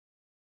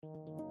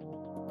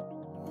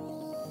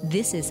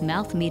This is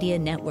Mouth Media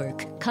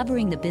Network,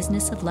 covering the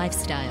business of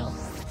lifestyle.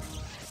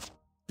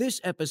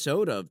 This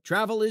episode of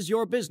Travel is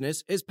Your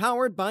Business is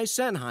powered by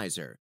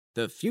Sennheiser,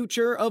 the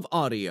future of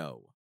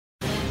audio.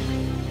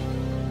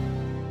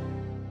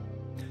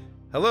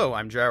 Hello,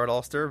 I'm Jared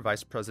Alster,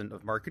 Vice President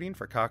of Marketing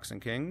for Cox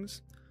 &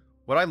 Kings.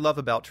 What I love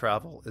about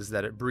travel is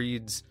that it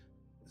breeds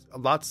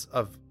lots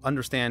of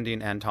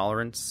understanding and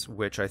tolerance,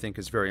 which I think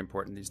is very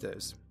important these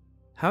days.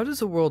 How does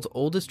the world's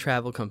oldest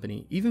travel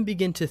company even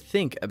begin to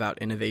think about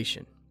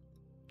innovation?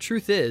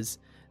 Truth is,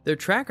 their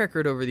track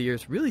record over the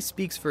years really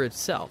speaks for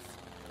itself.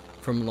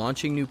 From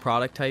launching new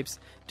product types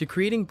to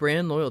creating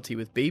brand loyalty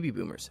with baby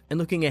boomers and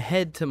looking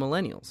ahead to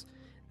millennials,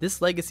 this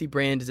legacy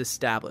brand is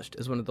established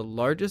as one of the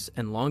largest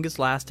and longest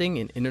lasting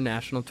in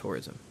international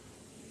tourism.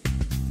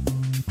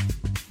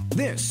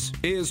 This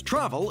is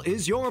Travel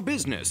is Your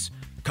Business,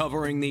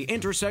 covering the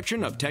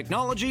intersection of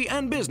technology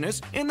and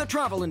business in the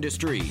travel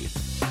industry.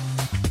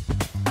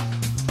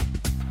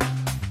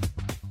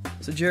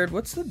 So Jared,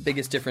 what's the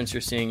biggest difference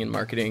you're seeing in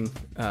marketing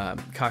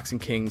Cox &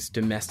 Kings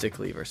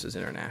domestically versus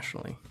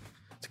internationally?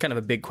 It's kind of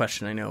a big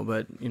question, I know,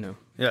 but,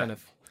 kind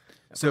of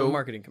from a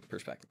marketing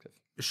perspective.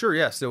 Sure,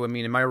 yeah. So,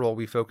 in my role,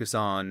 we focus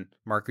on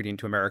marketing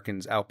to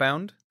Americans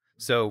outbound.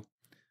 So,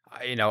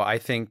 I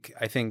think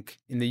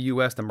in the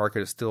U.S., the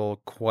market is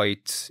still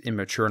quite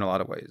immature in a lot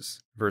of ways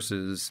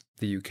versus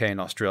the U.K. and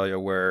Australia,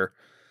 where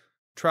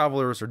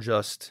travelers are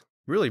just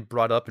really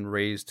brought up and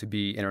raised to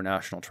be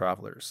international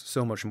travelers,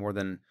 so much more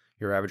than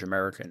your average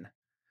American.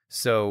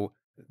 So,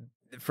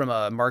 from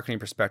a marketing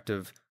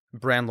perspective,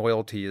 brand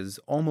loyalty is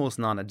almost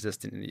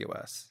non-existent in the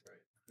U.S.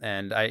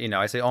 And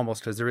I say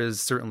almost because there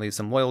is certainly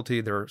some loyalty.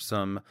 There are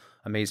some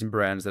amazing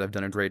brands that have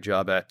done a great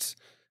job at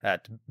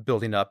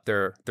building up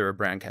their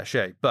brand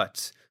cachet.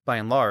 But by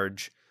and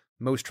large,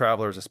 most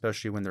travelers,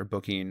 especially when they're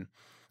booking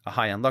a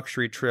high-end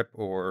luxury trip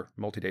or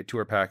multi-day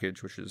tour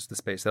package, which is the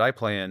space that I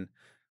play in,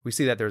 we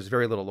see that there's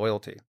very little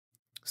loyalty.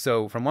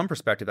 So from one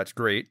perspective, that's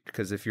great,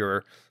 because if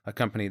you're a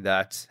company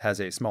that has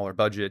a smaller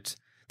budget,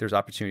 there's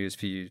opportunities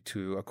for you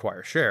to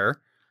acquire share.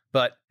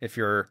 But if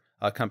you're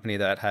a company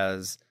that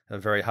has a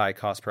very high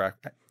cost per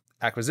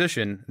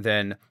acquisition,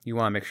 then you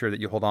want to make sure that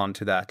you hold on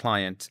to that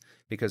client,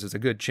 because there's a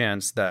good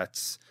chance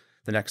that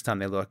the next time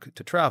they look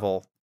to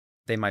travel,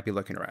 they might be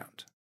looking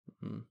around.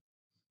 Mm-hmm.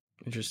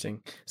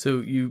 Interesting.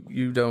 So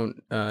you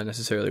don't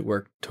necessarily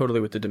work totally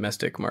with the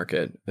domestic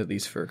market, at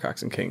least for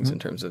Cox & Kings, in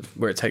terms of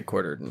where it's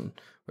headquartered and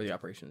where the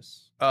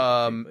operations take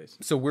place.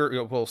 So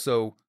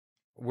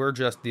we're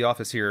just, the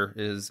office here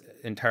is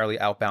entirely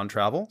outbound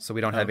travel, so we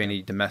don't have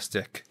any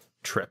domestic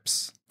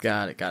trips.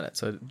 Got it.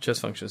 So it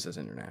just functions as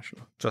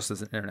international. Just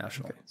as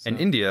international. Okay, so. In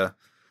India,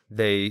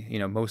 they,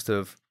 most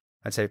of,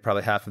 I'd say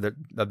probably half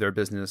of their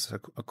business,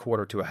 a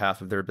quarter to a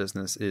half of their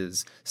business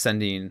is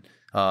sending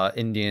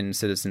Indian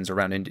citizens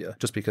around India,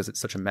 just because it's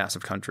such a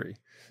massive country.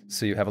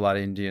 So you have a lot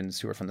of Indians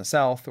who are from the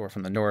south or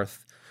from the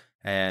north,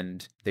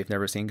 and they've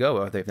never seen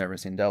Goa, they've never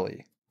seen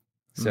Delhi.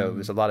 So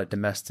there's a lot of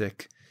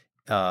domestic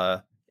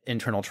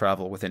internal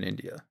travel within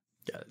India.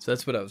 Got it. So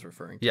that's what I was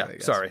referring to. Yeah, I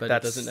guess. sorry. But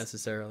it doesn't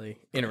necessarily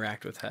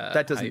interact with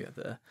that doesn't, how you have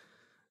the...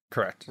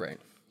 Correct. Right.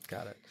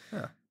 Got it.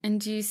 Yeah.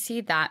 And do you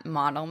see that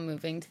model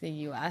moving to the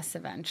U.S.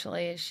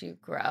 eventually as you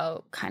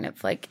grow, kind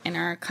of like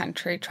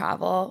inter-country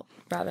travel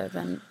rather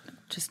than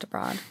just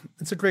abroad?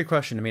 It's a great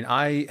question.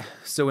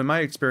 So in my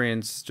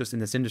experience, just in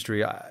this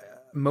industry,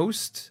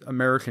 most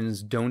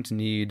Americans don't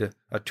need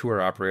a tour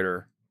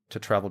operator to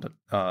travel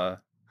to,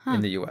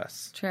 in the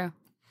U.S. True.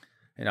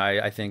 And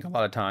I think a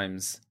lot of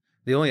times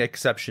the only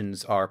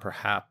exceptions are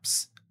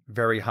perhaps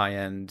very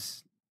high-end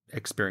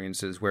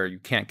experiences where you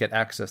can't get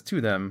access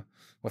to them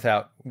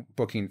without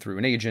booking through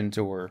an agent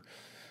or,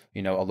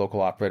 a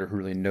local operator who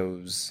really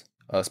knows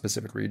a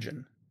specific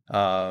region.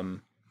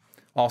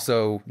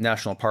 Also,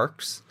 national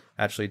parks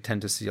actually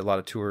tend to see a lot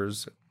of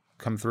tours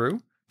come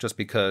through, just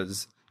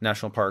because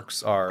national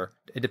parks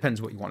it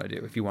depends what you want to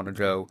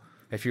do.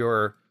 If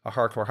you're a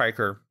hardcore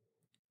hiker,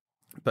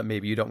 but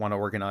maybe you don't want to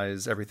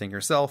organize everything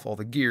yourself, all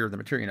the gear, the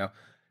material,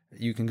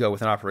 you can go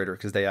with an operator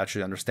because they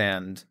actually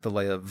understand the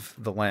lay of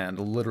the land,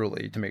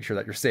 literally, to make sure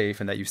that you're safe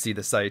and that you see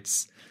the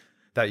sites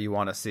that you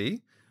want to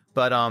see.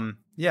 But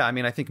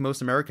I think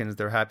most Americans,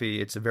 they're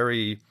happy. It's a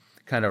very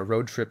kind of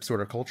road trip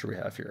sort of culture we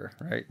have here,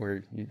 right?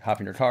 Where you hop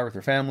in your car with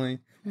your family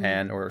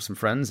or some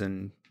friends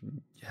and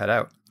you head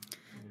out.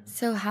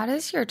 So how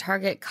does your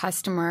target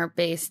customer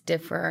base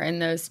differ in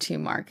those two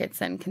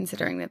markets, and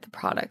considering that the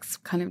product's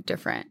kind of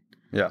different?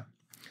 Yeah.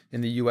 In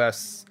the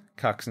U.S.,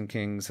 Cox &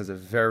 Kings has a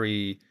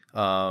very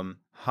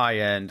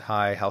high-end,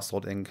 high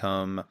household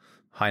income,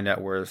 high net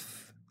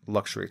worth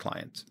luxury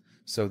client.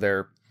 So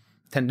they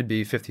tend to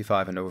be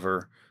 55 and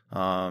over,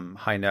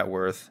 high net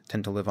worth,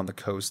 tend to live on the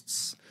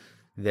coasts.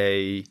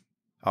 They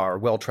are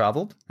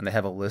well-traveled, and they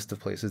have a list of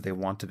places they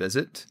want to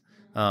visit.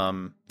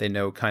 They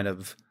know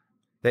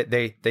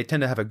they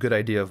tend to have a good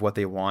idea of what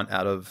they want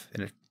out of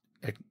an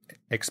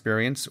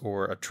experience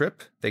or a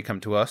trip. They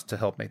come to us to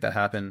help make that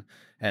happen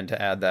and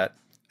to add that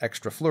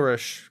extra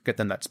flourish, get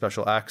them that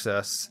special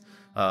access,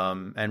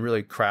 and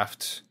really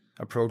craft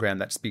a program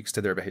that speaks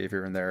to their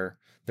behavior and their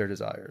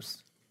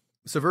desires.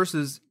 So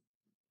versus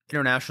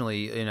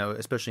internationally,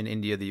 especially in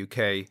India, the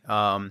UK,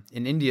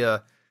 in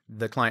India,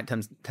 the client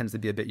tends to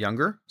be a bit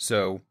younger.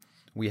 So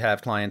we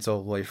have clients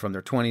all the way from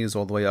their 20s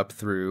all the way up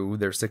through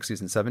their 60s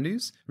and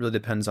 70s. Really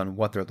depends on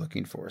what they're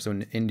looking for. So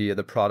in India,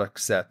 the product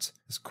set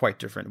is quite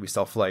different. We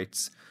sell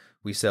flights.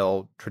 We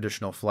sell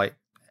traditional flight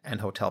and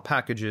hotel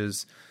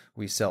packages.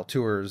 We sell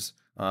tours,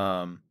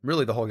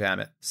 really the whole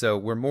gamut. So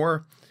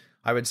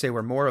I would say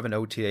we're more of an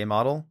OTA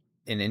model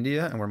in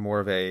India, and we're more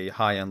of a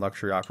high-end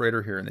luxury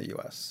operator here in the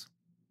US.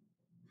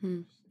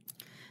 And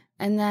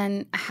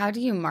then how do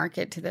you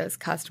market to those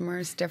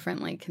customers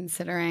differently,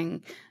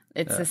 considering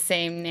it's the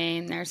same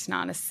name, there's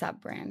not a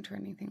sub-brand or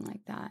anything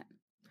like that?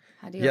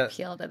 How do you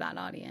appeal to that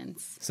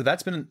audience? So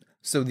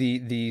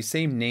the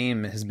same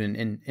name has been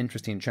an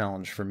interesting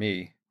challenge for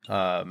me,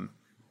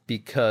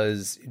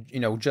 because,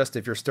 just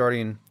if you're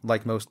starting,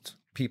 like most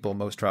people,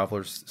 most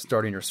travelers,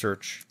 starting your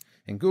search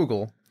in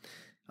Google,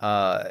 we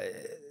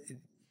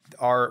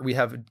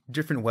have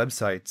different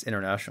websites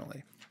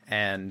internationally,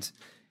 and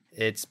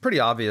it's pretty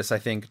obvious, I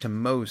think, to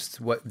most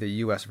what the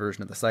US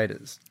version of the site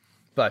is.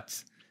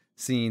 But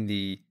seeing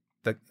the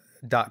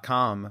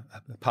 .com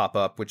pop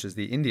up, which is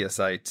the India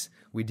site,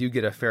 we do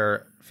get a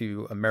fair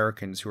few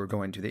Americans who are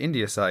going to the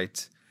India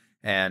site,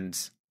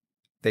 and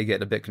they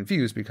get a bit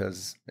confused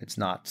because it's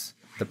not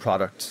the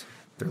product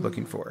they're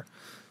looking for.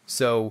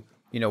 So,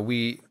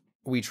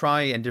 we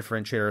try and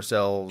differentiate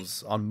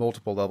ourselves on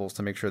multiple levels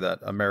to make sure that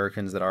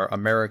Americans, that our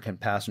American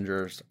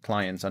passengers,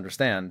 clients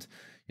understand,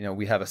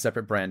 we have a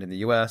separate brand in the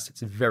US.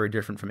 It's very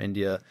different from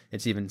India.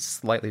 It's even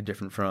slightly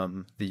different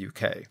from the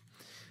UK.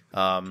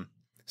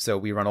 So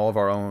we run all of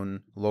our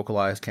own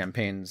localized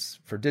campaigns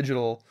for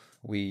digital.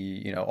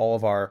 We, all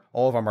of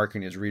our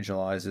marketing is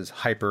regionalized, is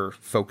hyper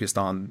focused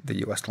on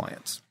the US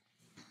clients.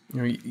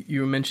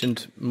 You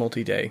mentioned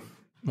multi-day.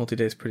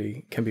 Multi-day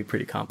can be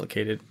pretty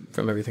complicated,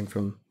 from everything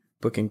from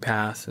booking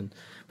paths,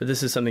 but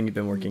this is something you've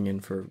been working in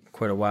for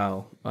quite a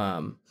while.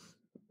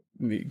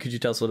 Could you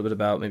tell us a little bit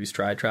about maybe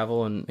Stride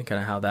Travel and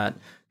kind of how that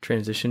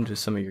transitioned to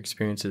some of your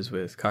experiences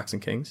with Cox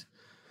and Kings?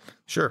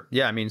 Sure.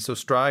 Yeah. So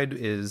Stride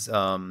is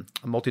a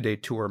multi-day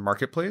tour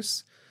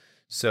marketplace.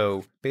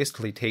 So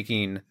basically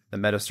taking the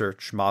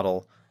meta-search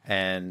model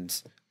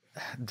and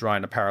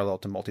drawing a parallel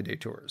to multi-day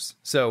tours.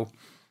 So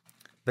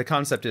the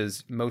concept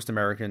is most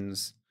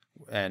Americans,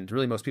 and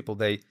really most people,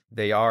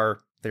 they are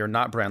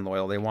not brand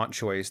loyal. They want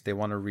choice. They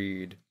want to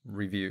read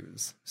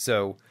reviews.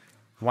 So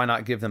why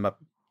not give them a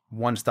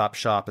one-stop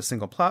shop, a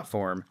single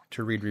platform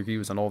to read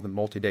reviews on all the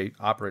multi-day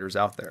operators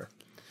out there,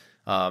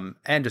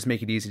 and just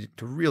make it easy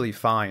to really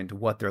find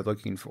what they're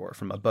looking for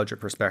from a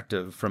budget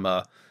perspective, from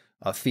a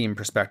theme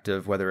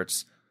perspective, whether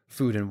it's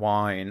food and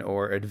wine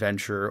or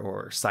adventure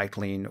or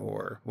cycling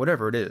or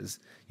whatever it is.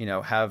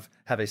 Have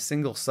a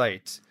single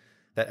site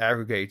that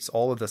aggregates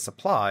all of the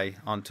supply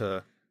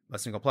onto a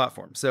single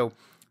platform. So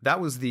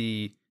that's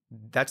the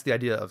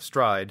idea of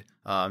Stride,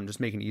 just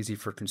making it easy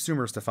for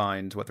consumers to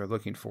find what they're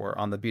looking for.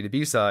 On the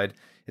B2B side,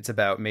 it's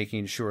about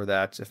making sure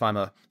that if I'm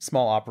a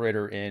small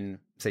operator in,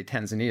 say,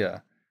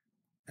 Tanzania,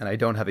 and I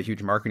don't have a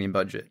huge marketing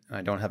budget, and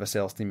I don't have a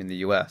sales team in the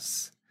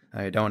US,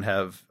 and I don't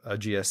have a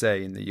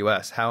GSA in the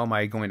US, how am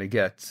I going to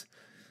get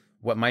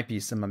what might be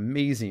some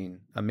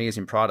amazing,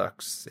 amazing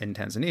products in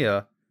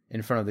Tanzania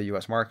in front of the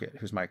US market,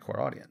 who's my core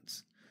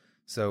audience?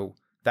 So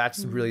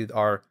that's really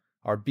our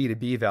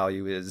B2B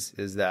value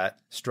is that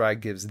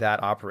Stride gives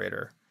that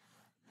operator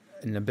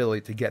an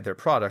ability to get their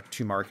product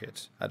to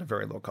market at a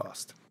very low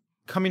cost.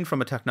 Coming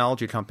from a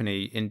technology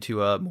company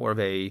into a more of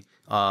a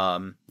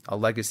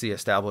legacy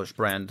established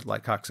brand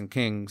like Cox and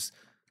Kings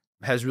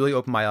has really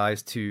opened my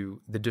eyes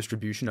to the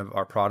distribution of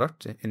our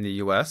product in the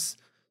US.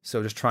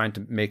 So just trying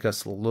to make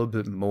us a little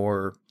bit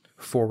more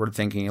forward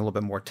thinking, a little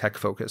bit more tech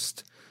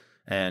focused,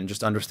 and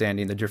just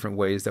understanding the different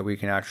ways that we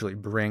can actually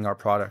bring our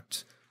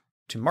product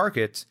to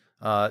market.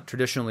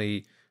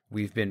 Traditionally,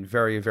 we've been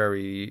very,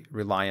 very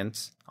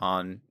reliant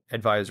on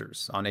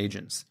advisors, on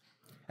agents.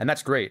 And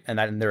that's great.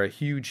 And they're a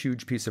huge,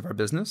 huge piece of our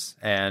business.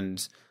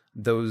 And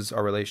those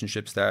are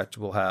relationships that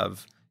we'll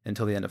have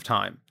until the end of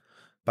time.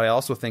 But I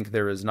also think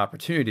there is an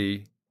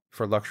opportunity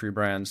for luxury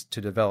brands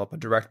to develop a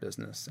direct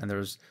business. And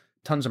there's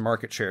tons of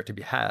market share to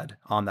be had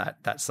on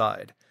that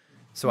side.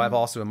 So I've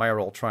also, in my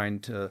role, trying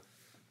to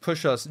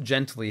push us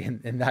gently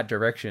in that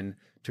direction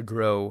to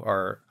grow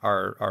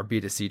our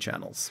B2C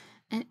channels.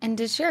 And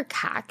does your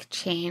CAC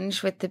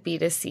change with the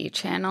B2C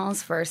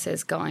channels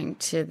versus going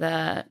to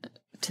the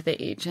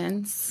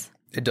agents?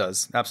 It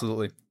does,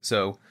 absolutely.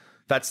 So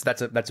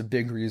that's a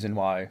big reason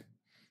why,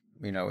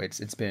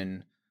 it's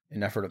been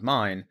an effort of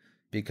mine,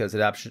 because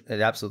it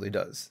absolutely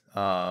does.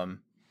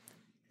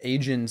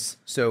 Agents.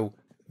 So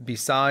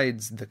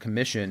besides the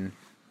commission,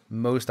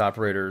 most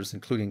operators,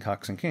 including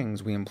Cox and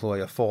Kings, we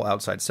employ a full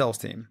outside sales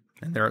team,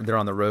 and they're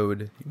on the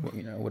road,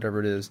 whatever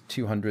it is,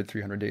 200,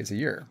 300 days a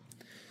year.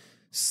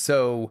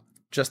 So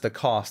just the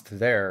cost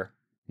there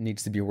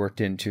needs to be worked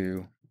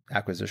into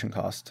acquisition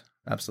cost.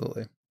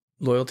 Absolutely.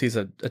 Loyalty is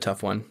a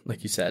tough one,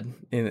 like you said,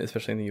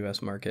 especially in the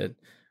U.S. market.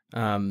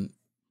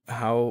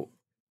 How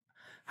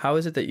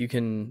is it that you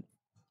can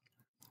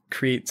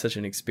create such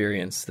an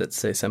experience that,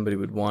 say, somebody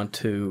would want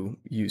to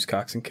use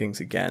Cox and Kings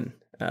again,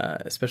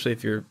 especially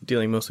if you're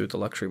dealing mostly with the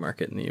luxury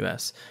market in the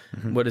U.S.?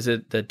 Mm-hmm. What is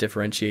it that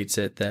differentiates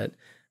it, that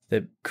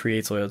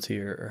creates loyalty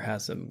or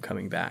has them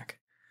coming back?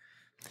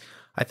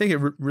 I think it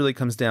really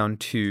comes down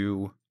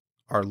to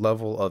our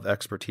level of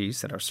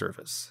expertise and our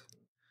service.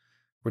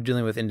 We're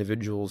dealing with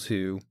individuals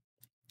who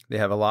they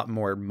have a lot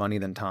more money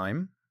than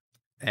time,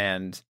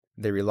 and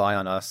they rely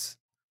on us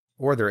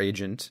or their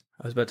agent.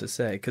 I was about to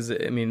say, because,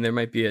 I mean, there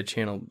might be a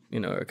channel,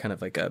 kind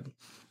of like a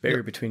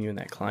barrier between you and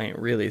that client,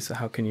 really. So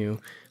how can you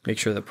make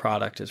sure the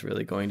product is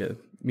really going to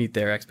meet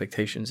their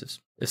expectations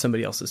if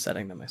somebody else is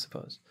setting them, I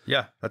suppose?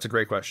 Yeah, that's a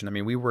great question. I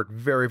mean, we work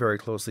very, very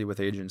closely with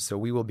agents. So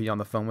we will be on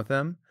the phone with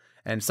them.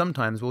 And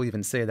sometimes we'll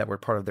even say that we're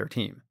part of their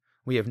team.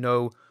 We have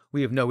no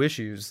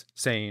issues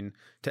saying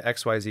to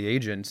XYZ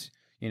agent,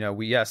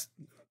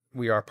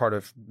 we are part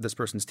of this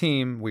person's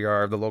team. We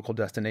are the local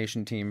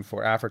destination team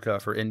for Africa,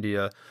 for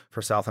India,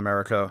 for South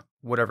America,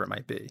 whatever it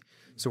might be.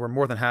 So we're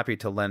more than happy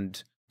to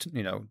lend,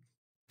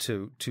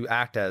 to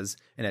act as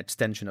an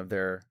extension of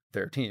their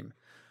team.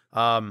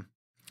 And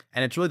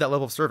it's really that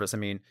level of service. I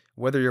mean,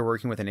 whether you're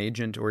working with an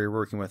agent or you're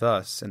working with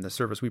us, and the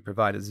service we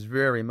provide is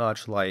very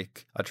much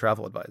like a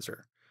travel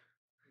advisor.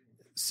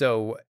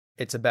 So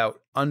it's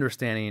about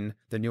understanding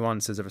the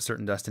nuances of a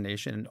certain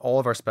destination. And all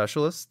of our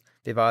specialists,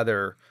 they've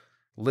either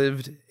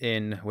lived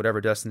in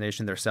whatever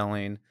destination they're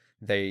selling,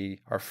 they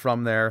are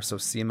from there. So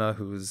Seema,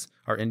 who's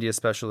our India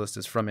specialist,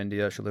 is from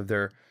India. She lived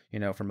there,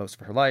 for most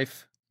of her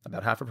life,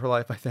 about half of her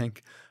life, I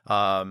think.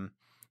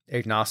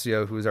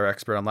 Ignacio, who's our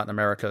expert on Latin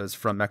America, is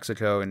from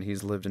Mexico, and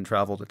he's lived and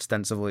traveled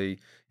extensively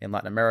in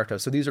Latin America.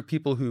 So these are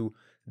people who,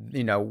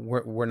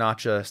 we're not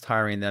just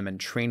hiring them and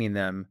training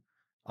them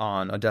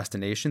on a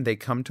destination. They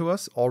come to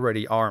us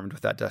already armed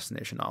with that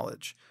destination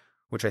knowledge,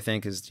 which I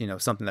think is,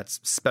 something that's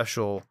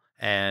special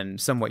and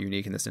somewhat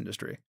unique in this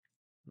industry.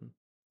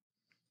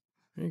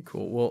 Very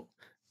cool. Well,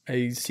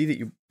 I see that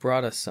you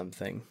brought us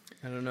something.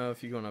 I don't know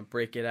if you want to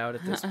break it out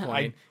at this point.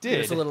 I did.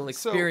 Give us a little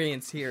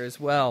experience here as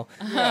well.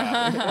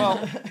 Yeah.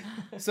 Well,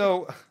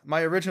 so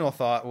my original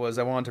thought was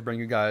I wanted to bring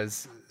you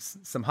guys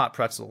some hot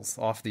pretzels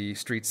off the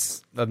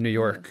streets of New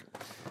York.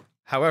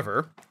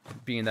 However,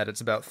 being that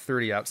it's about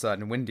 30 outside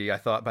and windy, I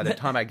thought by the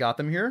time I got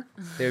them here,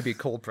 they would be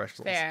cold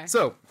pretzels. Fair.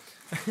 So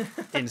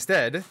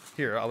instead,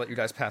 here, I'll let you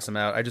guys pass them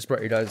out. I just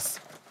brought you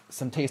guys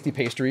some tasty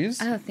pastries.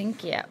 Oh,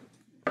 thank you.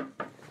 I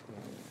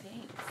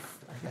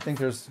think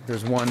there's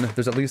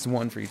at least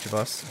one for each of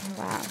us.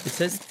 Oh, wow. It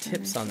says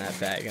tips on that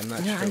bag. I'm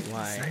not sure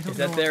why. Is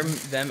that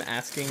them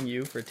asking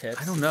you for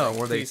tips? I don't know.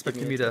 Were they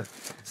expecting me to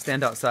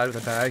stand outside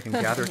with a bag and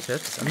gather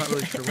tips? I'm not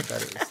really sure what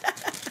that is.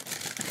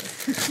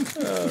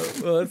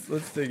 Well,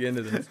 let's dig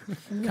into this.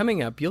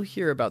 Coming up, you'll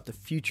hear about the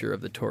future of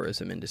the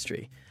tourism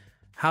industry,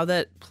 how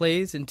that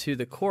plays into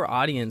the core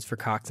audience for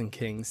Cox and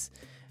Kings,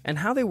 and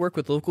how they work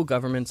with local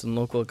governments and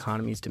local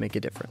economies to make a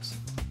difference.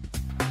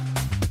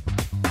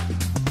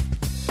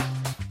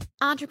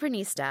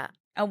 Entreprenista,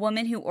 a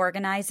woman who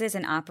organizes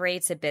and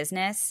operates a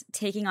business,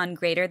 taking on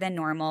greater than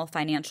normal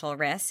financial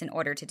risks in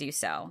order to do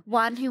so.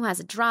 One who has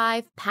a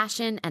drive,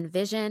 passion, and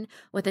vision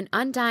with an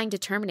undying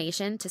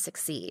determination to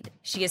succeed.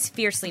 She is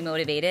fiercely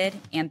motivated,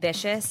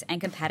 ambitious, and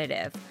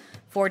competitive,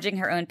 forging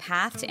her own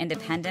path to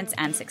independence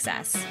and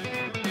success.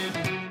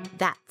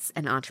 That's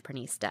an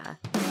Entreprenista.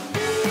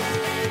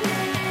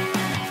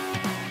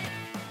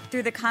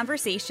 Through the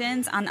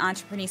conversations on the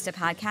Entreprenista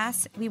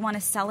podcast, we want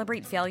to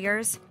celebrate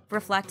failures,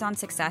 reflect on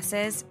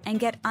successes, and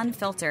get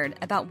unfiltered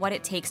about what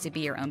it takes to be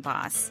your own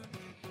boss.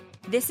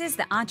 This is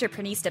the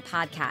Entreprenista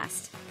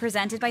podcast,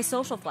 presented by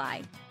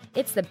Socialfly.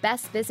 It's the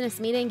best business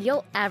meeting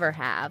you'll ever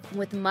have,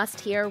 with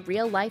must-hear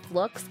real-life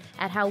looks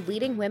at how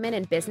leading women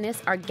in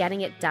business are getting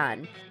it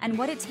done. And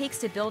what it takes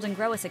to build and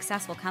grow a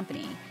successful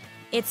company.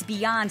 It's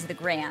beyond the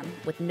gram.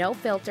 With no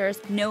filters,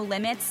 no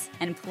limits,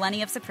 and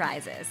plenty of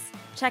surprises.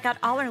 Check out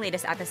all our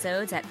latest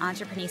episodes at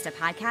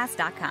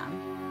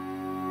entreprenistapodcast.com.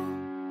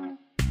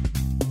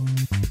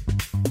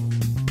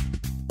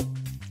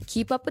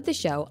 Keep up with the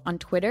show on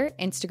Twitter,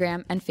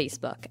 Instagram, and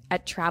Facebook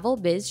at Travel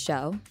Biz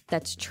Show.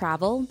 That's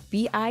Travel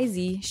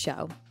BIZ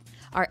Show.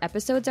 Our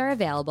episodes are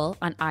available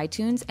on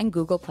iTunes and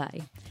Google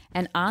Play,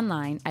 and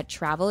online at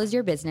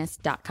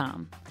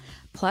travelisyourbusiness.com.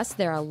 Plus,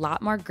 there are a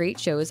lot more great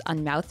shows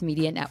on Mouth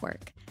Media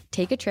Network.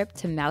 Take a trip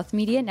to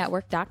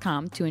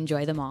mouthmedianetwork.com to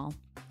enjoy them all.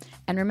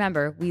 And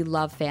remember, we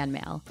love fan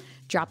mail.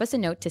 Drop us a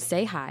note to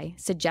say hi,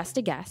 suggest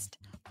a guest,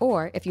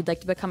 or if you'd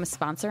like to become a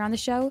sponsor on the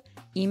show,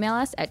 email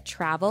us at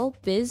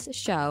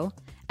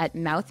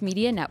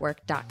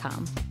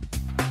travelbizshow@mouthmedianetwork.com.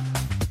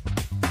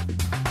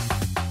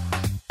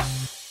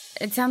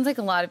 It sounds like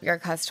a lot of your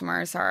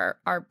customers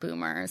are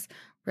boomers.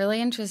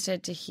 Really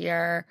interested to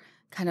hear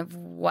kind of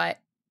what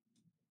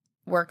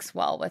works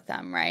well with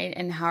them, right?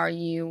 And how are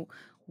you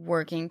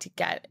working to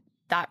get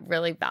that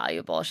really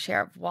valuable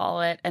share of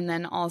wallet, and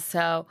then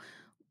also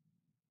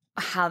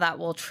how that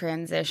will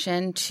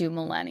transition to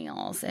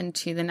millennials and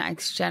to the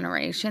next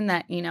generation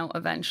that,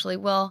 eventually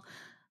will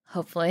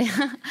hopefully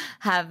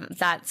have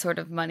that sort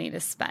of money to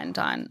spend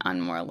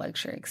on more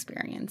luxury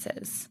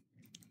experiences.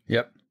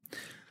 Yep.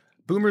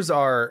 Boomers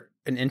are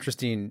an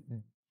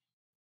interesting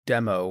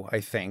demo, I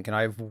think. And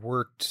I've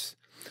worked,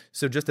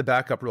 so just to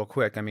back up real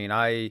quick, I mean,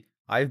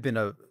 I've been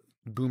on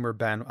the boomer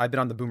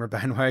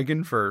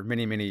bandwagon for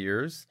many, many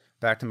years.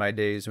 Back to my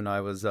days when I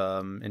was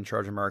in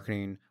charge of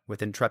marketing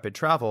with Intrepid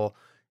Travel.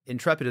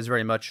 Intrepid is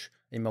very much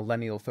a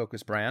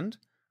millennial-focused brand.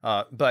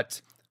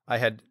 But I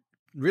had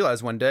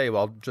realized one day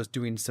while just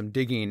doing some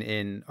digging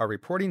in our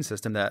reporting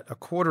system that a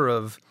quarter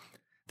of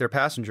their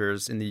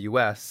passengers in the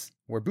U.S.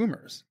 were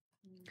boomers.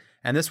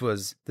 And this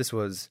was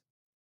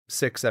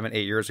 6, 7,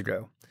 8 years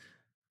ago.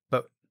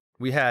 But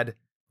we had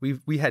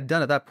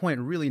done at that point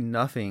really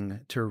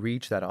nothing to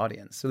reach that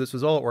audience. So this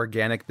was all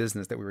organic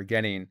business that we were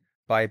getting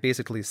by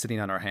basically sitting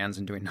on our hands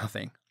and doing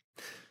nothing.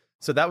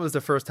 So that was the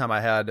first time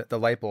I had the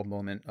light bulb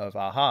moment of,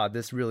 aha,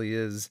 this really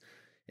is,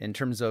 in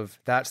terms of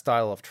that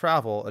style of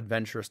travel,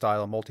 adventure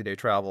style, multi-day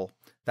travel,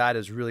 that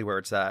is really where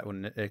it's at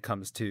when it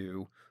comes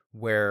to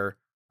where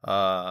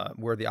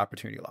the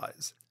opportunity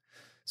lies.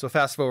 So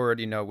fast forward,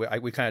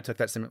 we kind of took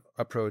that same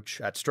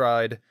approach at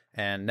Stride,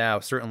 and now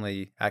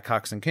certainly at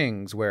Cox and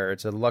Kings, where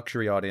it's a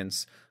luxury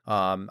audience,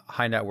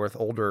 high net worth,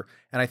 older.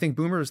 And I think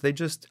boomers, they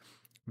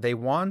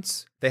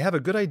have a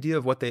good idea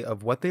of what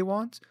they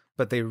want,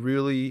 but they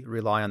really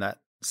rely on that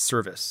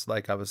service.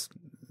 Like I was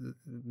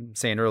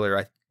saying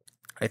earlier,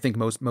 I think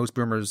most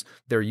boomers,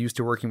 they're used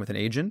to working with an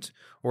agent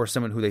or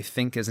someone who they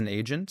think is an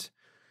agent.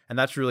 And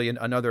that's really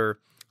another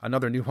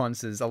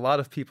nuance is a lot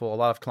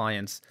of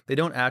clients, they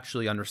don't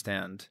actually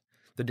understand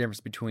the difference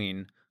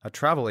between a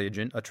travel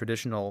agent, a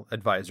traditional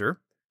advisor,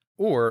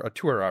 or a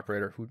tour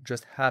operator who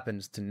just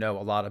happens to know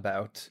a lot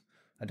about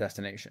a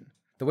destination.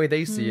 The way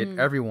they see it,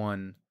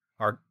 everyone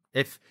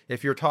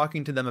if you're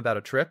talking to them about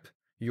a trip,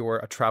 you're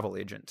a travel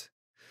agent.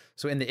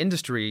 So in the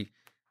industry,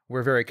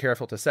 we're very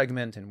careful to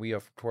segment, and we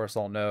of course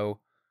all know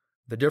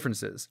the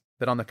differences.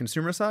 But on the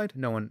consumer side,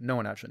 no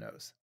one actually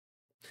knows.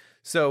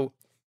 So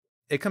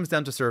it comes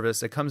down to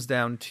service. It comes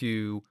down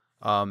to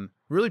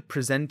really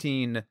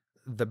presenting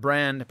the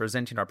brand,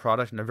 presenting our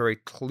product in a very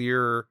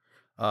clear,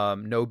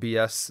 no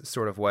BS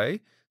sort of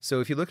way. So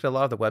if you look at a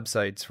lot of the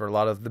websites for a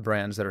lot of the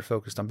brands that are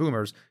focused on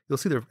boomers, you'll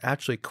see they're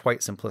actually quite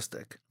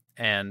simplistic.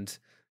 And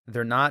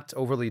they're not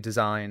overly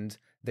designed.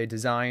 They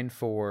design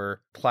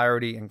for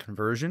clarity and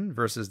conversion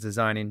versus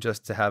designing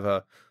just to have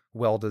a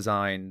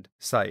well-designed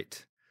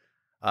site.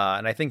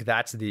 And I think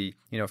that's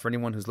for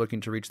anyone who's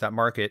looking to reach that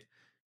market,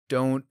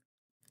 don't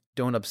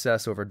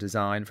obsess over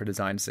design for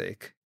design's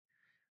sake.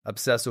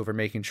 Obsess over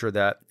making sure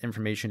that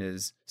information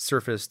is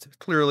surfaced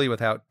clearly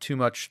without too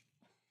much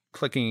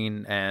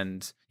clicking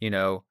and,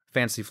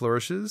 fancy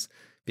flourishes,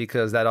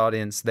 because that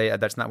audience,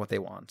 that's not what they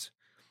want.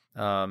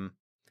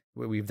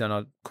 We've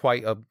done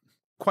quite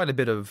a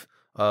bit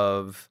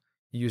of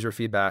user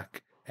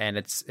feedback, and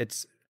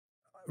it's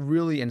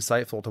really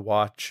insightful to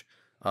watch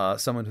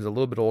someone who's a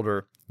little bit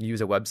older use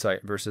a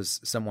website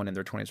versus someone in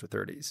their 20s or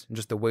 30s. And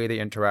just the way they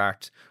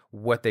interact,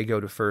 what they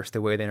go to first,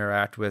 the way they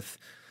interact with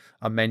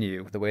a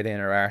menu, the way they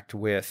interact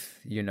with,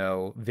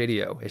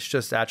 video. It's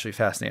just actually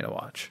fascinating to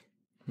watch.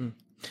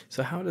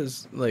 So how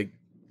does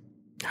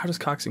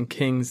Cox and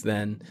Kings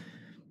then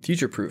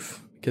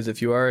future-proof? Because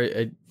if you are,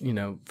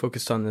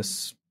 focused on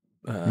this,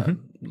 kind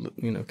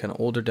of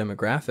older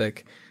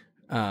demographic,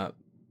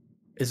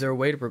 is there a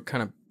way to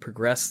kind of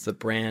progress the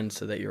brand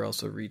so that you're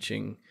also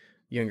reaching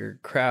younger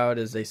crowd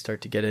as they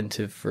start to get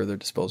into further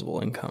disposable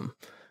income?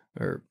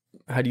 Or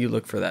how do you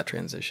look for that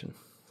transition?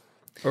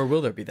 Or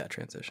will there be that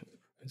transition,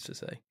 let's just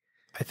say?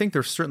 I think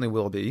there certainly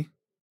will be.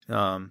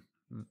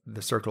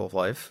 The circle of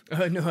life.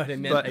 Oh, no, I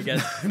didn't mean, I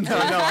guess. No,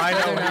 I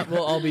know.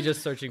 We'll all be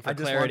just searching for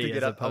clarity. I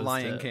just want to get a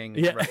Lion King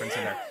reference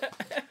in there.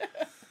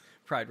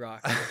 Pride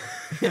Rock.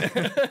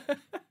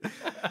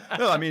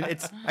 No, I mean,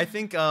 I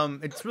think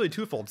it's really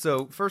twofold.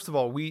 So first of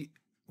all, we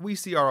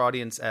see our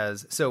audience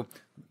as, so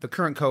the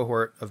current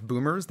cohort of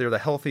boomers, they're the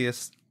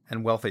healthiest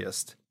and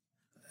wealthiest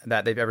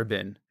that they've ever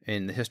been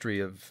in the history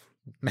of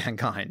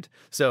mankind.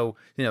 So,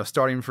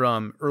 starting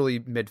from early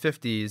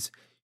mid-50s,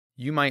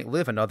 you might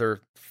live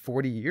another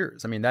 40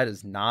 years. I mean, that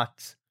is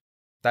not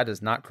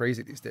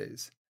crazy these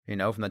days.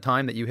 From the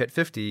time that you hit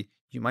 50,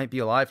 you might be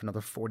alive for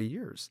another 40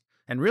 years.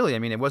 And really, I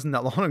mean, it wasn't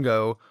that long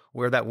ago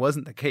where that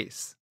wasn't the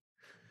case.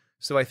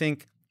 So I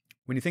think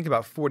when you think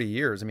about 40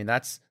 years, I mean,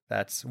 that's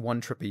one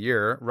trip a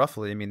year,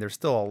 roughly. I mean, there's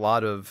still a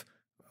lot of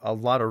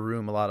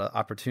room, a lot of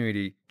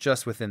opportunity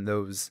just within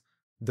those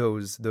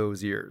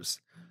years.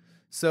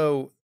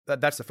 So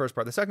that's the first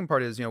part. The second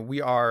part is,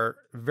 we are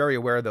very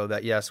aware, though,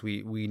 that yes,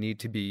 we need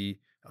to be,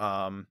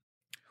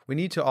 we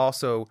need to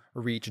also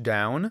reach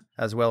down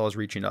as well as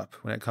reaching up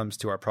when it comes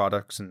to our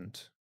products and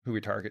who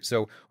we target.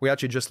 So we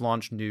actually just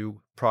launched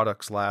new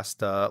products last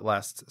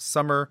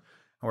summer,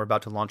 and we're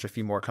about to launch a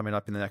few more coming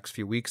up in the next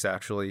few weeks,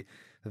 actually,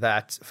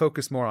 that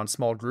focus more on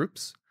small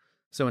groups.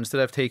 So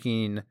instead of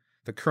taking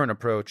the current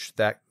approach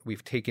that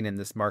we've taken in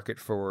this market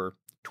for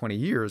 20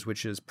 years,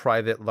 which is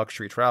private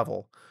luxury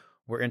travel,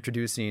 we're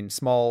introducing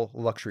small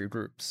luxury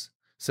groups.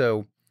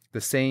 So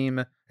the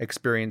same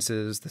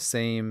experiences, the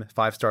same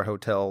 5-star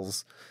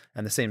hotels,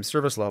 and the same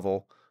service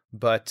level,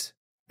 but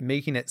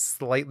making it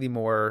slightly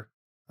more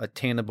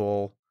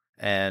attainable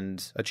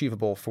and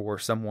achievable for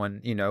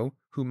someone,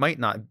 who might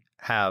not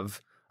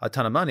have a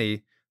ton of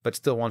money, but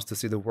still wants to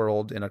see the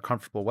world in a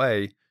comfortable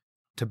way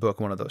to book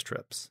one of those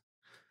trips.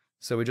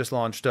 So we just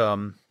launched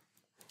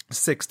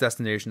 6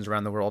 destinations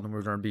around the world, and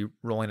we're going to be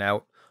rolling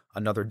out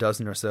another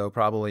dozen or so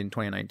probably in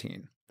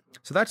 2019.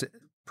 So that's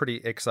pretty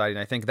exciting.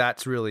 I think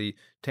that's really,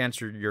 to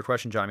answer your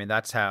question, John, I mean,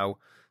 that's how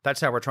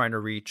we're trying to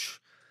reach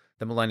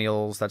the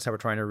millennials. That's how we're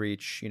trying to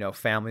reach,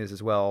 families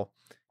as well,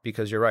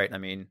 because you're right. I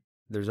mean,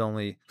 there's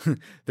only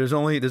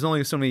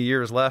so many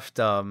years left,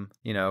 to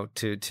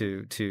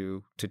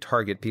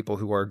target people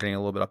who are getting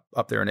a little bit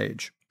up there in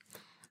age.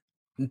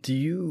 Do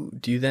you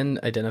then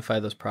identify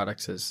those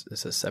products as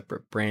a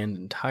separate brand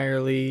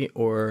entirely,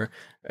 or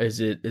is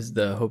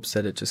the hopes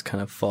that it just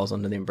kind of falls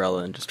under the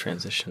umbrella and just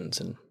transitions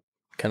and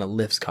kind of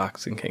lifts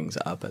Cox and Kings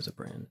up as a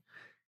brand?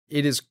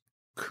 It is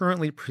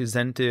currently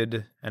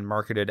presented and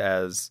marketed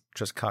as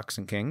just Cox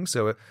and Kings.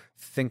 So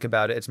think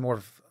about it; it's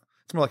more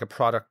like a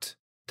product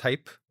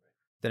type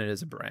than it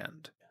is a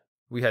brand.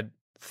 We had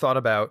thought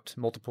about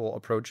multiple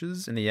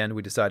approaches. In the end,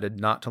 we decided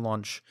not to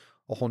launch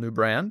a whole new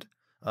brand.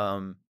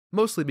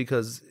 Mostly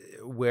because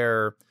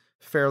we're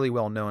fairly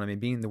well known. I mean,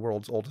 being the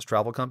world's oldest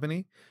travel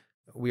company,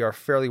 we are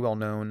fairly well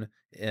known,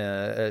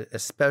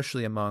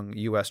 especially among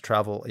U.S.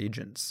 travel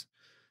agents.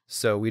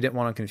 So we didn't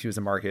want to confuse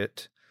the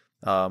market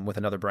with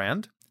another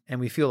brand. And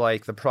we feel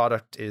like the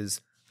product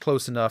is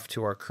close enough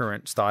to our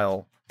current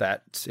style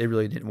that it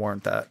really didn't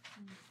warrant that.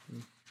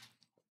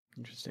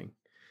 Interesting.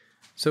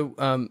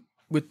 So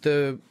with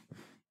the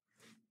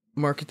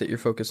market that you're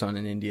focused on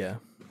in India,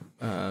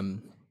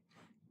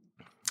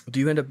 do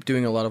you end up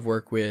doing a lot of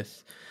work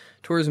with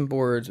tourism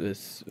boards,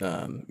 with,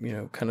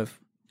 kind of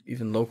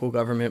even local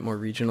government more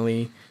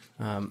regionally?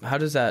 How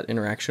does that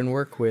interaction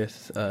work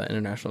with an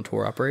international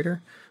tour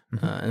operator?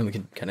 And then we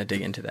can kind of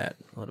dig into that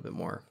a little bit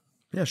more.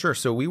 Yeah, sure.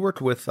 So we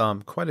worked with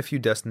quite a few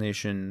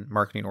destination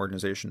marketing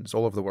organizations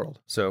all over the world.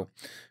 So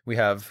we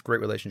have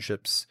great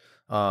relationships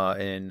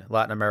in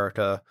Latin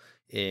America,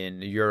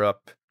 in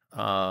Europe,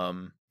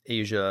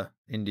 Asia,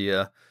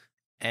 India,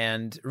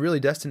 and really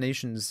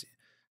destinations.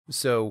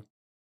 So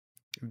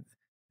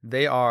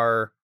they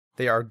are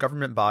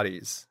government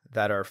bodies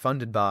that are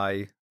funded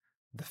by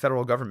the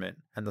federal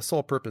government, and the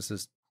sole purpose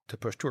is to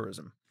push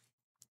tourism.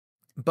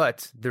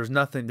 But there's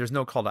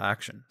no call to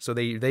action. So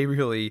they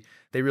really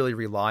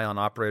rely on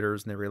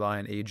operators, and they rely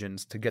on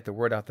agents to get the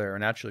word out there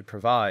and actually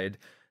provide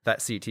that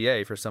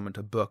CTA for someone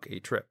to book a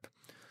trip.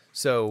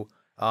 So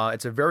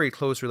it's a very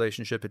close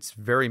relationship. It's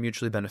very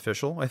mutually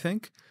beneficial, I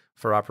think,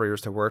 for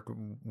operators to work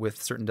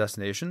with certain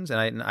destinations.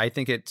 And I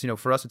think it's,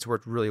 for us, it's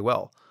worked really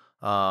well.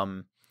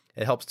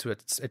 It helps to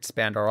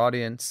expand our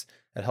audience.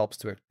 It helps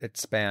to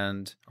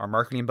expand our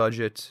marketing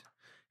budget.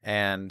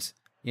 And,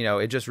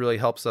 it just really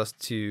helps us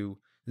to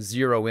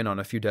zero in on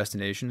a few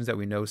destinations that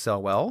we know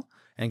sell well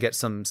and get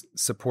some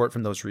support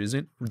from those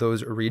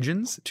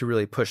regions to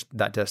really push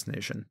that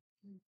destination.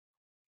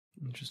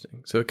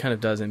 Interesting. So it kind of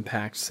does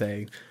impact,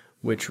 say,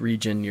 which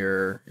region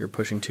you're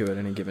pushing to at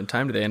any given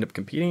time. Do they end up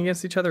competing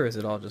against each other? Or is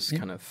it all just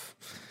kind of...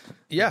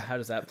 Yeah. How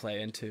does that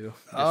play into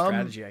the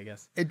strategy, I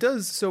guess? It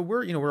does. So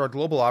we're a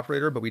global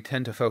operator, but we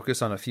tend to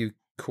focus on a few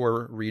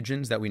core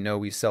regions that we know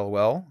we sell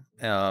well.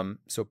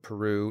 So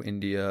Peru,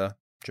 India,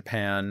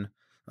 Japan,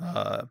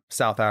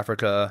 South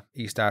Africa,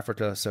 East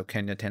Africa, so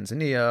Kenya,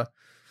 Tanzania,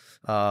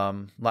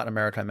 Latin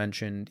America, I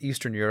mentioned,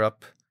 Eastern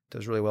Europe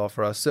does really well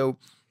for us. So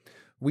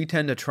we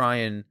tend to try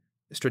and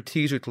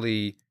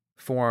strategically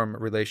form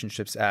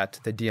relationships at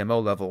the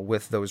DMO level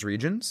with those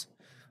regions.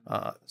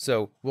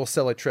 So we'll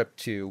sell a trip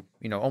to,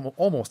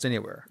 almost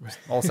anywhere,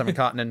 all 7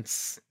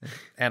 continents,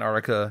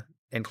 Antarctica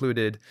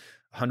included,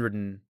 100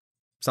 and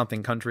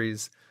something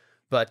countries.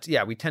 But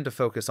yeah, we tend to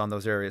focus on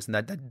those areas, and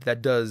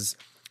that does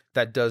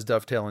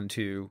dovetail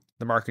into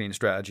the marketing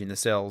strategy and the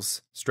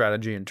sales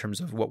strategy in terms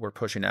of what we're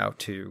pushing out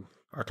to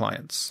our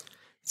clients.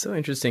 It's so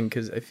interesting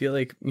because I feel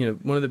like,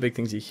 one of the big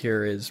things you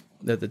hear is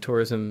that the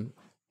tourism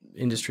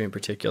industry in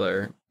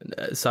particular,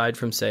 aside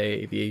from, say,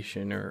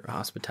 aviation or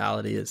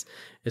hospitality, is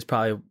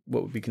probably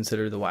what would be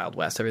considered the Wild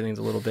West. Everything's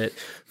a little bit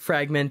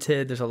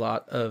fragmented. There's a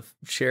lot of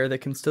share that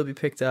can still be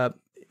picked up.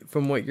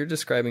 From what you're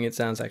describing, it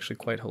sounds actually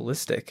quite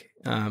holistic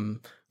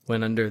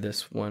when under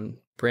this one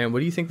brand. What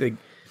do you think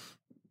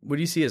what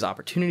do you see as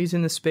opportunities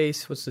in this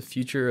space? What's the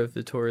future of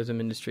the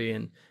tourism industry,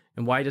 and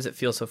why does it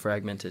feel so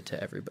fragmented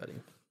to everybody?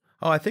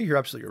 Oh, I think you're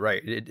absolutely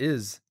right. It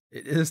is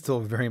still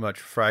very much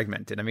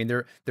fragmented. I mean,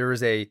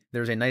 there's a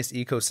nice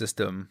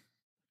ecosystem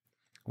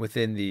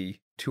within the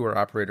tour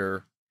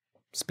operator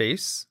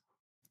space,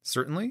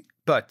 certainly,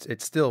 but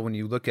it's still, when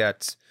you look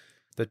at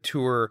the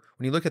tour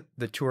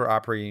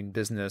operating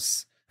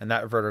business and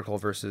that vertical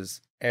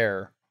versus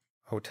air,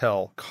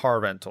 hotel, car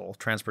rental,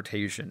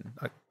 transportation,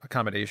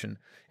 accommodation,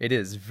 it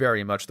is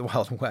very much the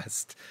Wild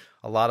West.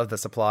 A lot of the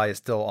supply is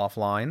still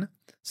offline.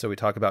 So we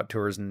talk about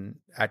tours and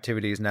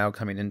activities now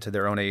coming into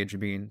their own age and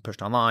being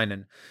pushed online.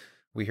 And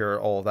we hear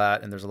all of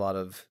that, and there's a lot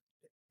of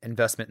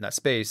investment in that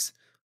space.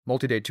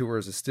 Multi-day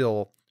tours is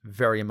still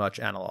very much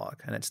analog,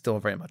 and it's still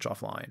very much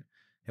offline.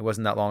 It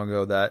wasn't that long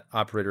ago that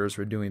operators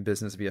were doing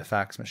business via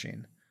fax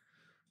machine.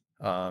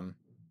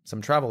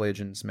 Some travel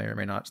agents may or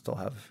may not still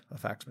have a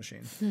fax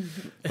machine,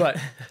 but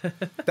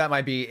that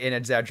might be an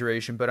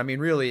exaggeration. But I mean,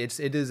 really, it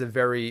is a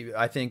very,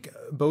 I think,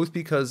 both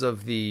because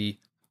of the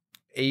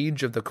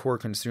age of the core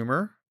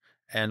consumer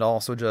and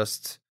also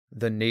just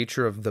the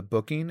nature of the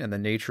booking and the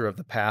nature of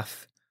the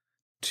path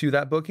to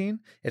that booking.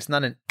 It's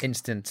not an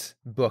instant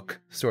book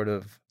sort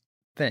of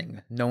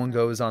thing. No one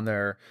goes on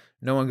their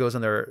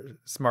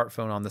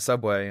smartphone on the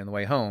subway on the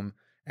way home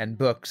and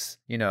books,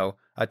 a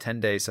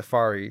 10-day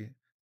safari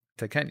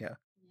to Kenya.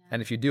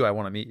 And if you do, I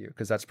want to meet you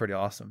because that's pretty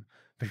awesome.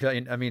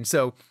 I mean,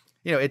 so,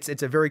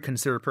 it's a very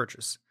considered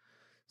purchase.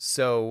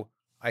 So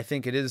I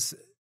think it is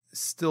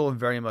still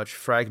very much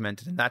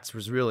fragmented. And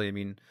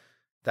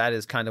that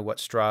is kind of what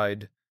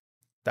Stride,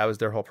 that was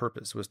their whole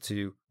purpose, was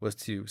to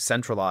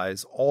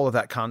centralize all of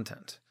that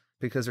content,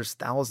 because there's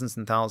thousands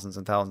and thousands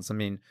and thousands. I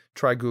mean,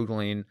 try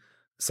Googling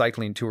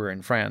cycling tour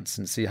in France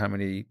and see how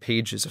many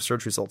pages of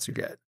search results you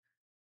get.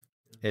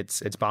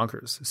 It's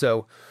bonkers.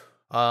 So,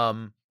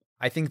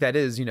 I think that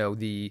is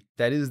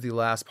the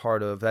last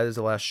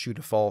shoe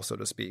to fall, so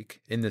to speak,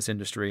 in this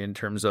industry in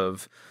terms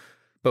of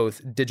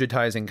both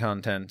digitizing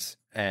content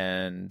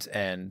and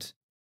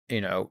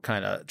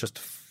kind of just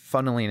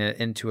funneling it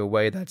into a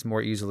way that's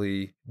more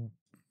easily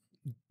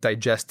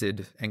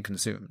digested and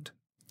consumed.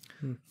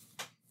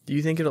 Do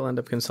you think it'll end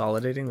up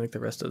consolidating like the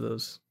rest of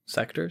those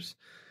sectors?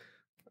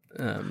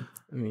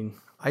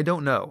 I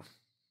don't know.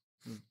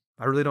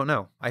 I really don't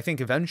know. I think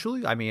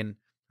eventually,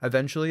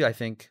 I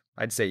think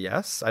I'd say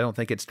yes. I don't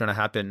think it's going to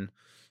happen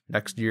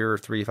next year or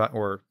 3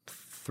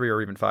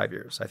 or even 5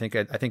 years. I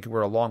think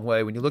we're a long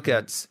way. When you look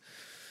at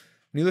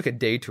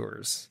day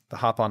tours, the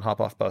hop on,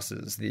 hop off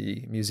buses,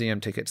 the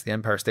museum tickets, the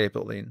Empire State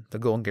Building, the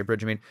Golden Gate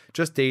Bridge.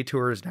 Just day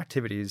tours and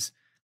activities,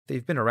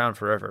 they've been around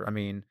forever.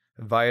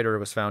 Viator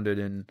was founded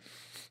in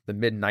the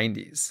mid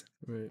 90s.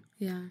 Right.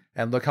 Yeah.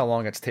 And look how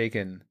long it's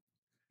taken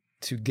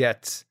to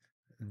get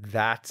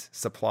that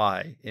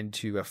supply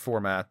into a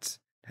format.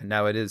 And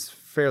now it is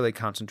fairly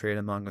concentrated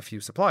among a few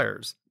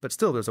suppliers, but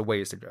still there's a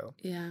ways to go.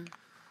 Yeah.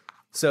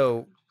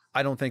 So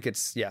I don't think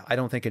it's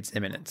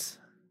imminent.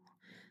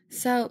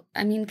 So,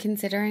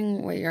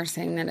 considering what you're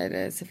saying, that it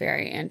is a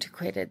very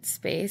antiquated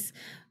space,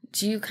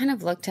 do you kind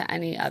of look to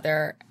any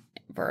other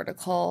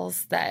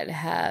verticals that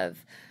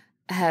have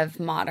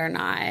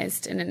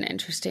modernized in an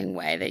interesting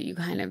way that you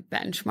kind of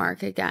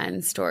benchmark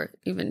against or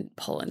even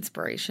pull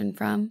inspiration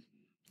from?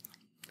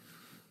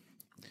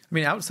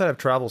 Outside of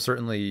travel,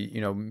 certainly,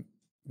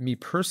 me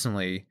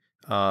personally,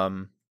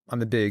 I'm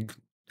a big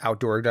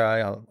outdoor guy.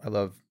 I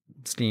love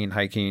skiing,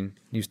 hiking.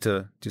 Used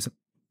to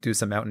do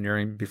some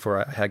mountaineering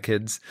before I had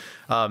kids.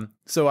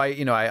 So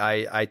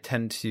I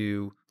tend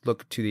to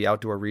look to the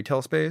outdoor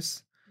retail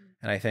space,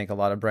 and I think a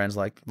lot of brands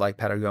like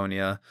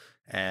Patagonia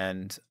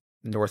and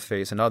North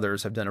Face and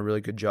others have done a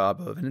really good job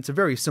of, and it's a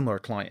very similar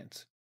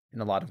client in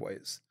a lot of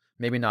ways.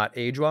 Maybe not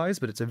age-wise,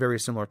 but it's a very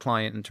similar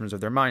client in terms of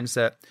their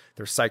mindset,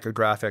 their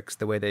psychographics,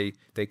 the way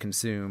they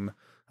consume,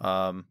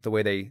 the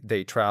way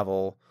they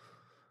travel,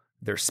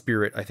 their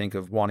spirit, I think,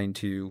 of wanting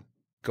to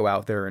go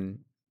out there and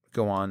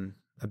go on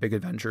a big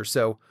adventure.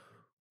 So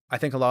I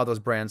think a lot of those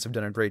brands have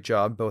done a great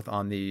job, both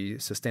on the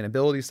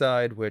sustainability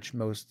side, which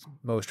most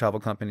travel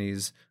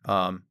companies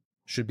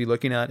should be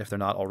looking at if they're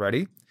not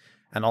already,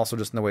 and also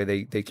just in the way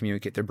they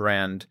communicate their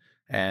brand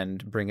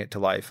and bring it to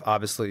life.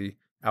 Obviously,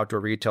 outdoor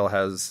retail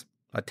has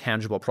a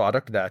tangible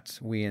product that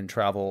we in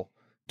travel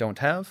don't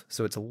have,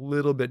 so it's a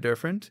little bit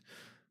different.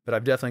 But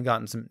I've definitely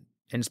gotten some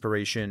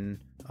inspiration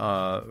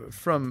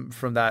from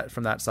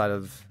that side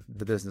of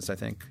the business, I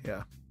think.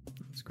 Yeah.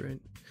 That's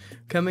great.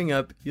 Coming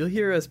up, you'll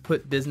hear us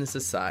put business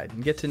aside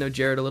and get to know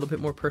Jared a little bit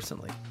more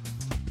personally.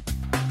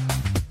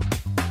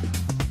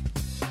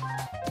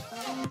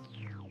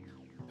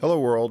 Hello,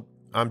 world.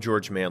 I'm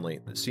George Manley,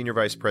 the Senior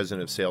Vice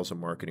President of Sales and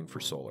Marketing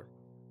for Solar.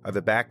 I have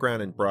a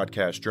background in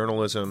broadcast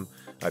journalism,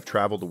 I've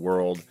traveled the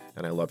world,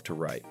 and I love to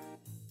write.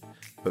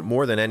 But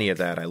more than any of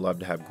that, I love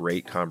to have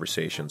great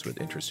conversations with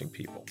interesting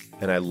people,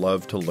 and I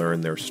love to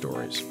learn their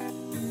stories.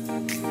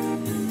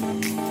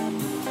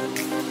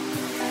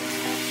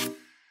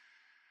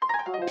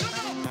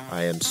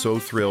 I am so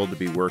thrilled to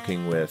be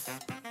working with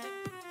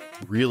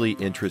really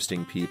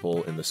interesting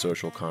people in the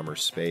social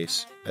commerce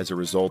space as a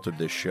result of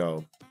this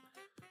show.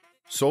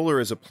 Solar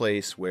is a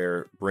place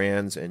where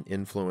brands and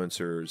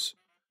influencers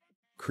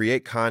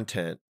create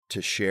content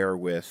to share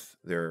with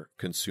their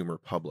consumer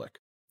public.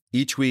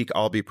 Each week,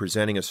 I'll be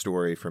presenting a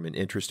story from an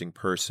interesting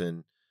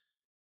person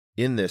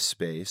in this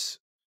space,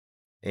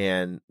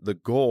 and the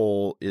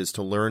goal is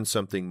to learn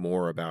something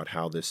more about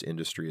how this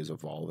industry is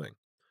evolving.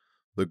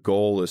 The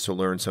goal is to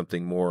learn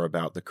something more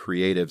about the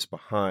creatives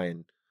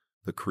behind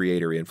the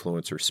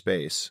creator-influencer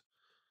space.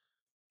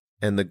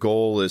 And the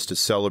goal is to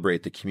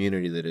celebrate the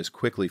community that is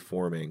quickly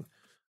forming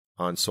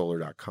on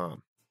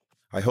Solar.com.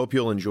 I hope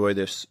you'll enjoy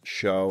this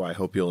show. I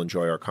hope you'll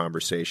enjoy our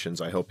conversations.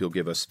 I hope you'll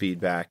give us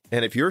feedback.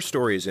 And if your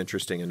story is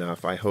interesting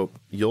enough, I hope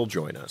you'll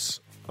join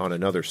us on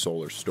another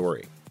Solar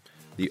Story,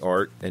 the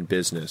art and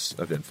business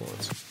of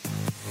influence.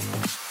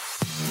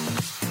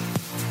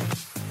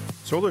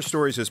 Solar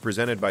Stories is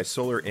presented by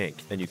Solar Inc.,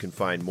 and you can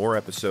find more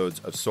episodes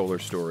of Solar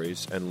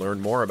Stories and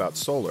learn more about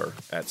solar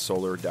at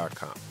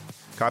solar.com.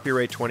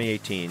 Copyright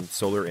 2018,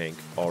 Solar Inc.,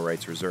 all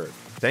rights reserved.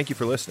 Thank you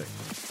for listening.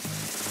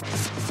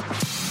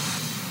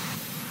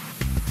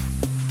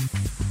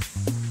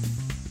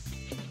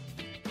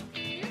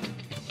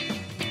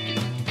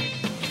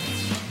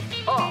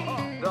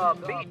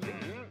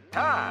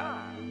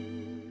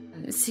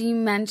 So you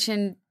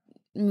mentioned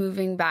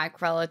moving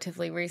back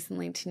relatively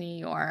recently to New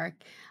York.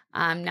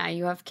 Now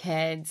you have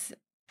kids.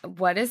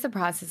 What is the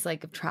process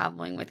like of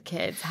traveling with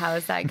kids? How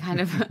has that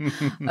kind of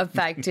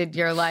affected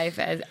your life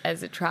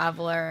as a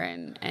traveler?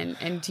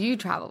 And do you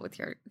travel with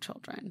your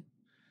children?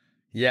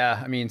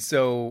 Yeah, I mean,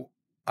 so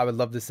I would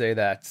love to say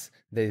that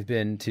they've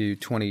been to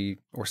 20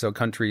 or so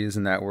countries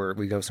and that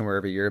we go somewhere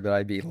every year, but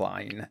I'd be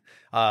lying.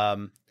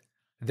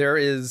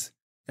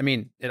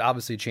 It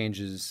obviously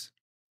changes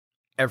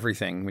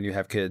everything when you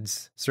have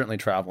kids, certainly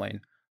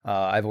traveling.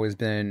 I've always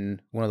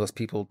been one of those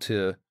people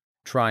to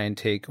try and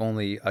take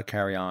only a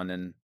carry-on,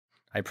 and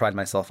I pride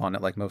myself on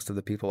it, like most of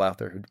the people out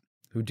there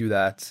who do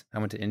that. I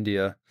went to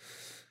India.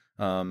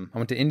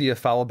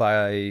 Followed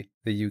by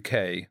the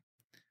UK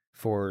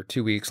for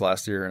 2 weeks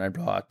last year, and I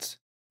brought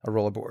a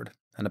rollerboard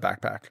and a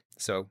backpack.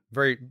 So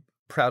very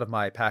proud of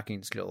my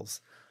packing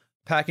skills.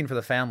 Packing for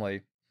the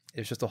family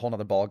is just a whole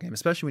nother ballgame,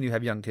 especially when you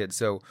have young kids.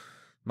 So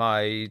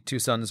my two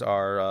sons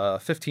are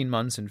 15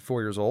 months and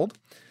 4 years old.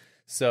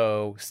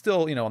 So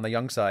still, on the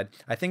young side.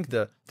 I think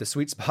the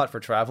sweet spot for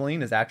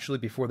traveling is actually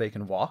before they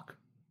can walk.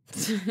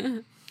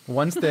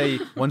 Once they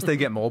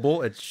get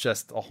mobile, it's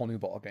just a whole new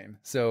ballgame.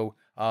 So,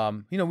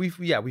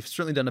 we've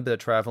certainly done a bit of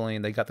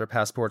traveling. They got their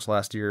passports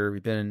last year.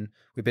 We've been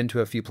to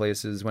a few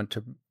places. Went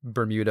to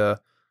Bermuda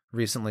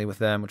recently with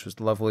them, which was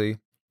lovely.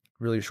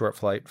 Really short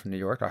flight from New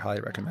York. I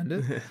highly recommend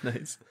it.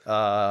 Nice.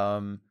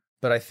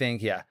 But I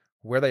think,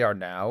 where they are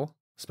now,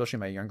 especially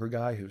my younger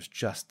guy, who's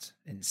just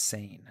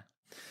insane.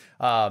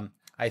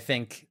 I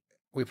think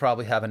we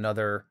probably have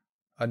another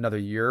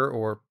year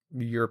or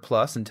year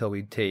plus until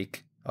we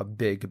take a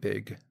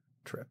big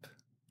trip.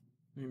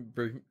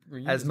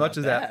 As much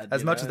as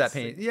that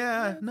pain.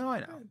 Yeah, no, I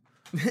know.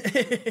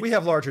 We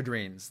have larger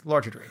dreams.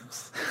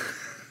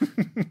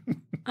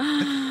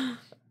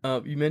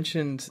 You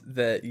mentioned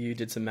that you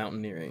did some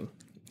mountaineering.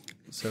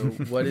 So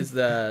what is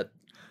the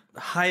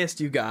highest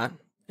you got,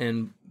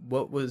 and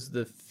what was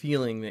the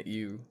feeling that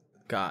you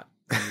got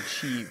when you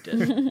achieved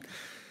it?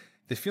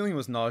 The feeling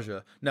was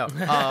nausea. No.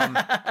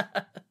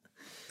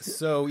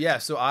 So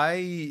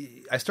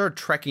I started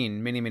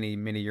trekking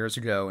many years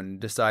ago and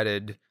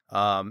decided,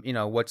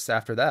 what's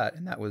after that?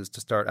 And that was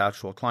to start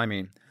actual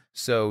climbing.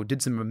 So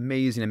did some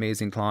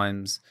amazing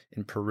climbs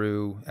in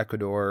Peru,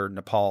 Ecuador,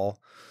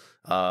 Nepal.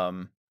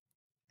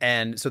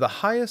 And so the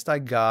highest I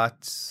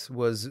got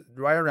was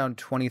right around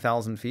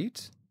 20,000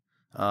 feet,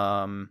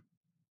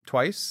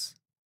 twice.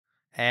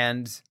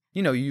 And,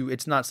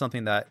 it's not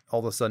something that all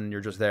of a sudden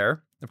you're just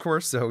there, of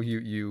course. So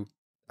you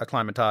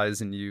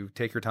acclimatize and you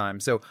take your time.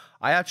 So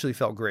I actually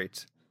felt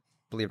great,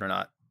 believe it or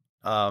not.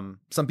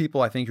 Some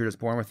people, I think you're just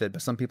born with it,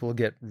 but some people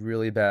get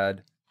really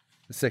bad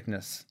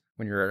sickness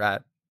when you're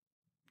at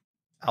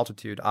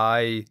altitude.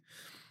 I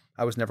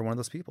was never one of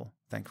those people,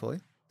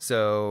 thankfully.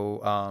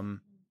 So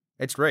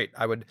it's great.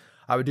 I would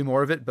do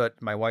more of it,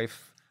 but my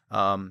wife,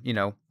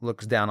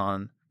 looks down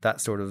on that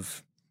sort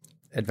of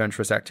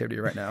adventurous activity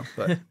right now.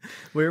 But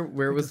where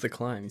was the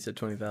climb? You said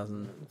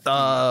 20,000.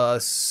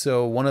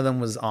 So one of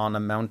them was on a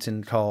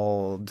mountain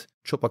called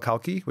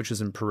Chopacalqui, which is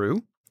in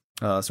Peru.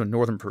 So in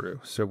northern Peru.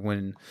 So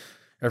when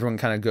everyone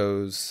kind of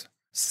goes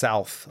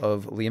south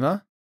of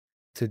Lima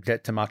to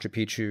get to Machu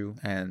Picchu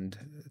and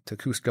to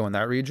Cusco in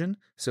that region.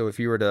 So if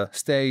you were to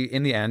stay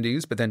in the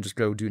Andes, but then just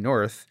go due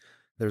north,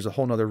 there's a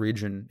whole nother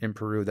region in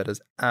Peru that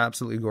is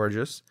absolutely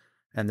gorgeous,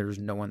 and there's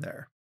no one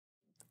there.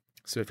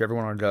 So if you ever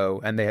want to go,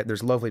 and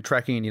there's lovely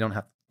trekking, you don't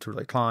have to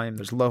really climb.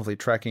 There's lovely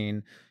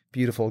trekking,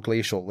 beautiful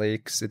glacial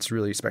lakes. It's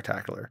really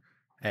spectacular,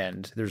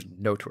 and there's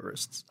no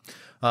tourists.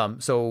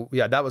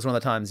 That was one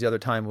of the times. The other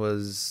time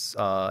was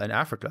in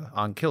Africa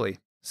on Kili.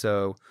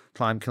 So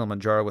climbed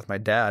Kilimanjaro with my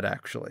dad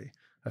actually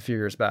a few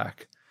years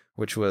back,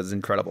 which was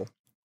incredible.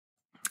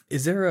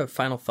 Is there a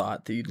final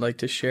thought that you'd like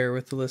to share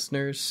with the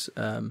listeners?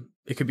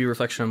 It could be a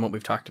reflection on what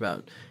we've talked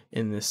about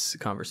in this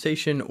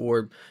conversation,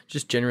 or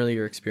just generally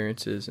your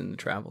experiences in the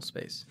travel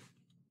space.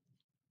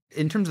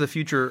 In terms of the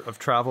future of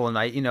travel, and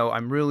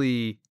I'm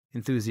really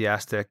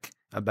enthusiastic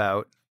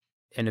about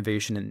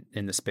innovation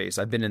in the space.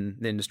 I've been in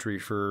the industry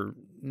for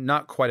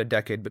not quite a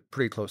decade, but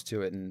pretty close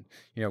to it. And,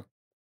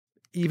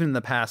 even in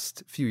the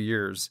past few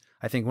years,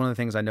 I think one of the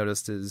things I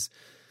noticed is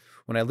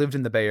when I lived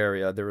in the Bay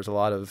Area, there was a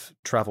lot of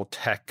travel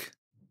tech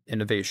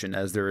innovation,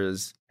 as there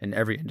is in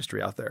every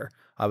industry out there.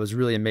 I was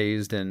really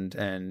amazed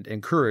and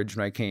encouraged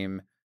when I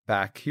came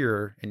back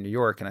here in New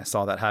York, and I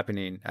saw that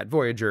happening at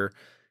Voyager,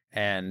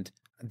 and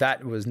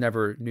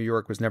New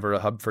York was never a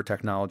hub for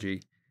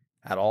technology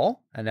at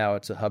all, and now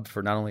it's a hub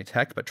for not only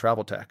tech but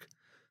travel tech.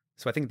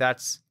 So I think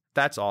that's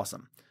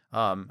awesome.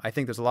 I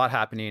think there's a lot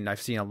happening. I've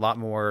seen a lot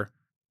more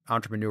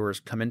entrepreneurs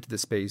come into the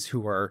space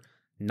who are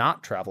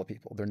not travel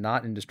people. They're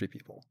not industry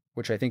people,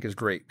 which I think is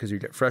great because you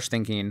get fresh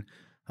thinking.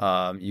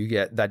 You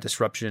get that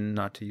disruption,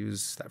 not to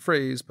use that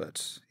phrase,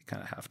 but you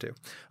kind of have to.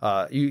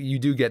 You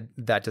do get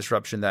that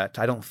disruption that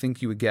I don't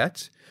think you would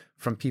get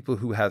from people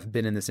who have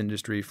been in this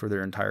industry for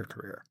their entire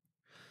career.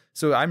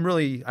 So I'm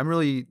really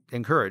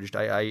encouraged.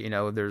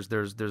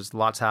 There's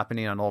lots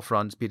happening on all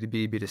fronts,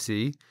 B2B,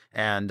 B2C,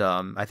 and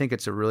I think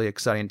it's a really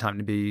exciting time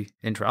to be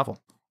in travel.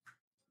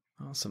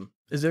 Awesome.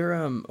 Is there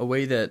a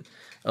way that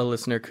a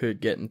listener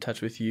could get in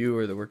touch with you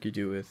or the work you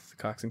do with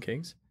Cox and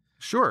Kings?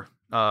 Sure.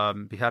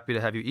 Be happy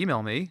to have you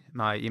email me.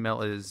 My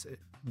email is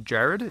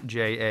Jared,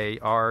 Jared,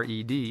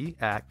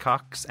 at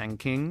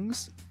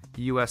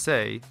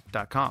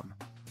coxandkingsusa.com.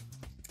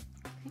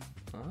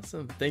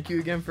 Awesome. Thank you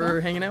again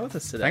for hanging out with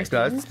us today. Thanks,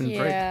 guys. It's been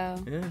great. Yeah.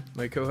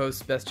 My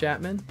co-host, Beth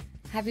Chapman.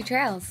 Happy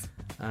trails.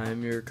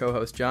 I'm your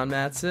co-host, John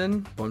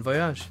Matson. Bon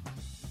voyage.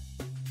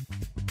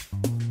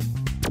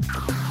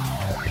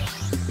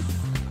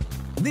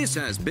 This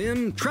has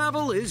been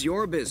Travel is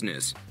Your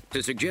Business.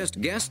 To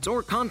suggest guests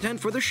or content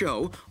for the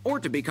show, or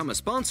to become a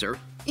sponsor,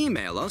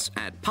 email us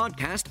at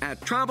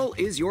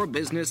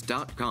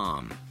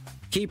podcast@travelisyourbusiness.com.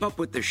 Keep up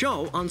with the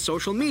show on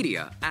social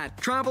media at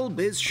Travel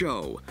Biz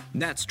Show.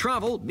 That's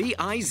Travel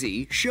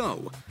B-I-Z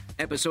Show.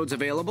 Episodes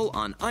available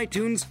on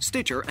iTunes,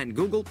 Stitcher, and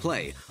Google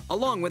Play,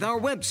 along with our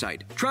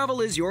website,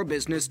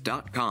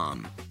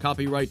 travelisyourbusiness.com.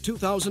 Copyright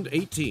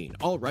 2018,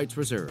 all rights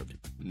reserved.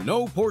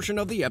 No portion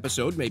of the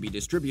episode may be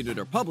distributed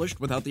or published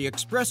without the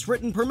express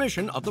written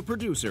permission of the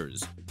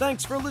producers.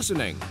 Thanks for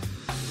listening.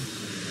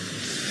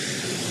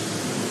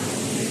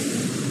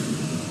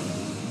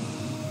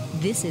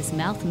 This is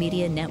Mouth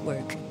Media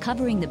Network,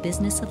 covering the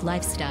business of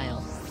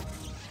lifestyle.